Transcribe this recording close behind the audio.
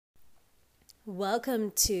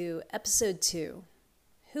Welcome to episode 2.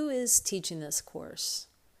 Who is teaching this course?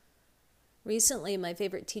 Recently, my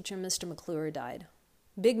favorite teacher, Mr. McClure, died.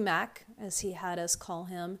 Big Mac, as he had us call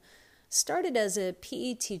him, started as a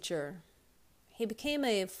PE teacher. He became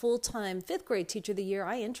a full-time 5th grade teacher the year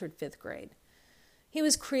I entered 5th grade. He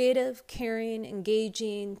was creative, caring,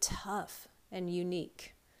 engaging, tough, and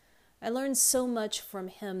unique. I learned so much from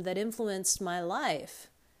him that influenced my life.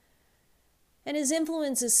 And his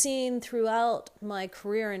influence is seen throughout my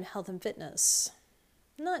career in health and fitness.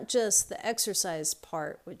 Not just the exercise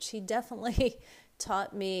part, which he definitely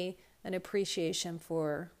taught me an appreciation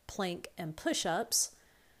for plank and push-ups.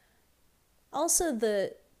 Also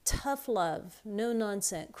the tough love, no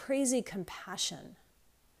nonsense, crazy compassion.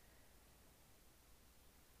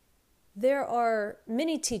 There are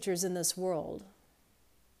many teachers in this world.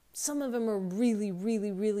 Some of them are really,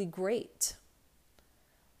 really, really great.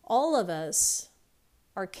 All of us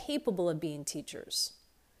are capable of being teachers.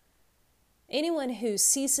 Anyone who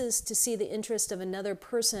ceases to see the interest of another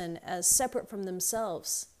person as separate from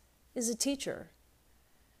themselves is a teacher.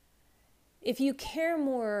 If you care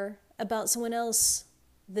more about someone else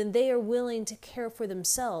than they are willing to care for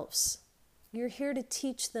themselves, you're here to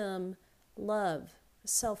teach them love,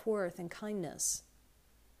 self-worth, and kindness.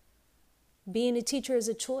 Being a teacher is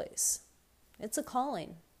a choice. It's a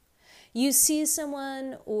calling. You see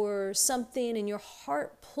someone or something and your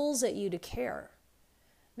heart pulls at you to care.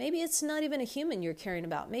 Maybe it's not even a human you're caring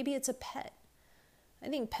about. Maybe it's a pet. I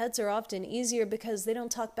think pets are often easier because they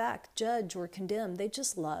don't talk back, judge, or condemn. They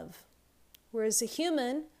just love. Whereas a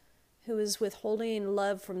human who is withholding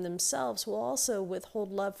love from themselves will also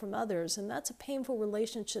withhold love from others, and that's a painful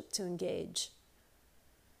relationship to engage.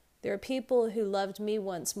 There are people who loved me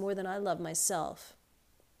once more than I love myself.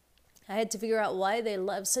 I had to figure out why they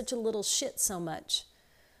loved such a little shit so much.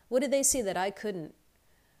 What did they see that I couldn't?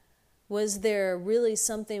 Was there really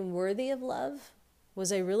something worthy of love?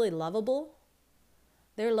 Was I really lovable?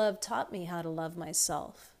 Their love taught me how to love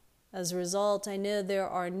myself. As a result, I know there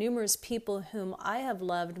are numerous people whom I have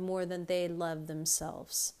loved more than they loved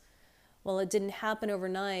themselves. While it didn't happen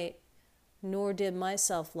overnight, nor did my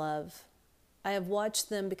self-love, I have watched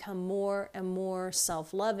them become more and more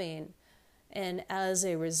self-loving, and as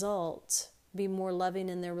a result, be more loving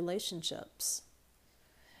in their relationships.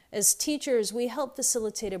 As teachers, we help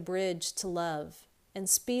facilitate a bridge to love and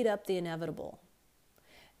speed up the inevitable.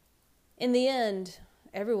 In the end,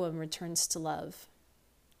 everyone returns to love.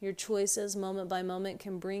 Your choices, moment by moment,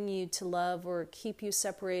 can bring you to love or keep you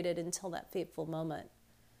separated until that fateful moment.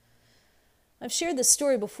 I've shared this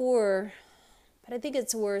story before, but I think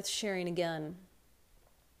it's worth sharing again.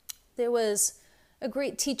 There was a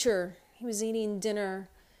great teacher. He was eating dinner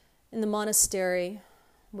in the monastery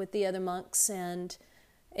with the other monks, and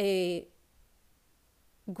a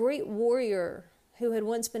great warrior who had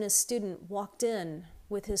once been a student walked in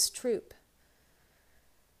with his troop.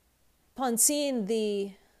 Upon seeing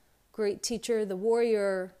the great teacher, the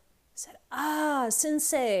warrior said,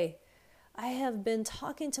 Sensei, I have been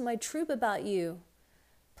talking to my troop about you.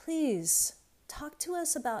 Please, talk to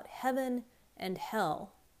us about heaven and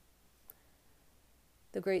hell.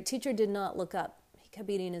 The great teacher did not look up. He kept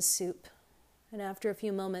eating his soup. And after a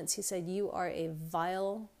few moments, he said, you are a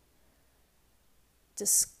vile,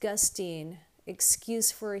 disgusting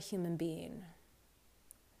excuse for a human being.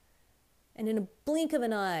 And in a blink of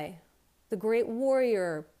an eye, the great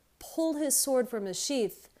warrior pulled his sword from his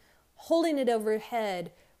sheath, holding it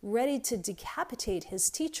overhead, ready to decapitate his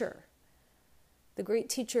teacher. The great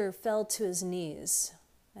teacher fell to his knees,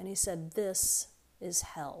 and he said, this is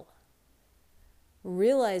hell.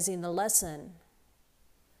 Realizing the lesson,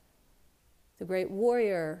 the great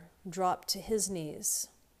warrior dropped to his knees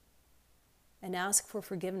and asked for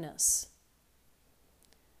forgiveness.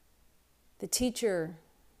 The teacher,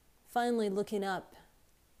 finally looking up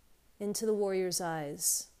into the warrior's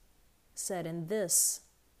eyes, said, and this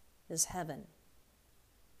is heaven.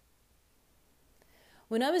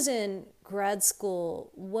 When I was in grad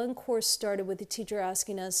school, one course started with the teacher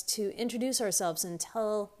asking us to introduce ourselves and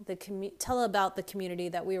tell about the community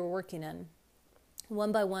that we were working in.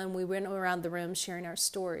 One by one, we went around the room sharing our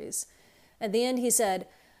stories. At the end, he said,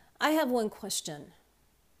 I have one question.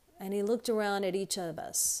 And he looked around at each of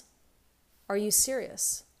us. Are you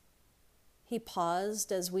serious? He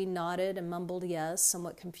paused as we nodded and mumbled yes,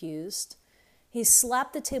 somewhat confused. He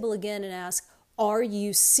slapped the table again and asked, are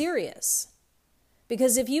you serious?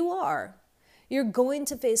 Because if you are, you're going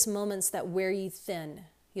to face moments that wear you thin.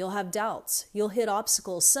 You'll have doubts. You'll hit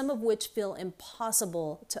obstacles, some of which feel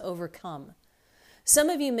impossible to overcome. Some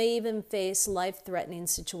of you may even face life-threatening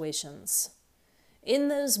situations. In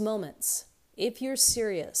those moments, if you're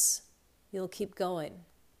serious, you'll keep going.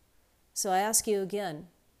 So I ask you again,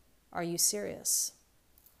 are you serious?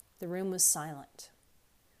 The room was silent.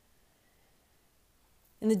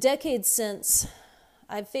 In the decades since,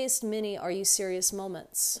 I've faced many are you serious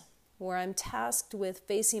moments where I'm tasked with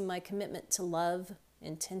facing my commitment to love,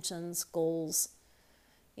 intentions, goals.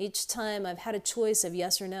 Each time I've had a choice of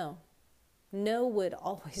yes or no. No would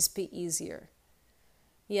always be easier.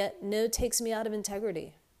 Yet no takes me out of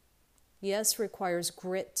integrity. Yes requires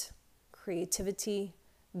grit, creativity,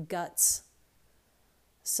 guts.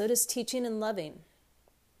 So does teaching and loving.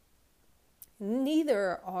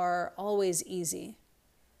 Neither are always easy,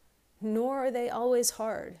 nor are they always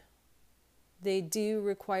hard. They do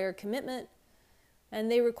require commitment,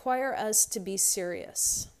 and they require us to be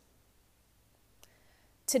serious.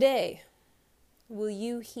 Today, will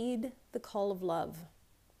you heed the call of love?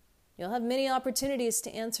 You'll have many opportunities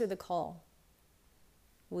to answer the call.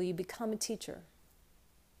 Will you become a teacher?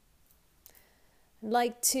 I'd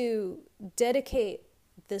like to dedicate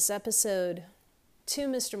this episode to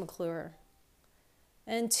Mr. McClure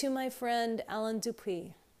and to my friend Alan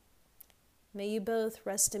Dupuis. May you both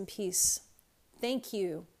rest in peace. Thank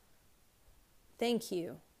you. Thank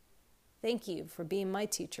you. Thank you for being my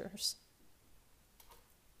teachers.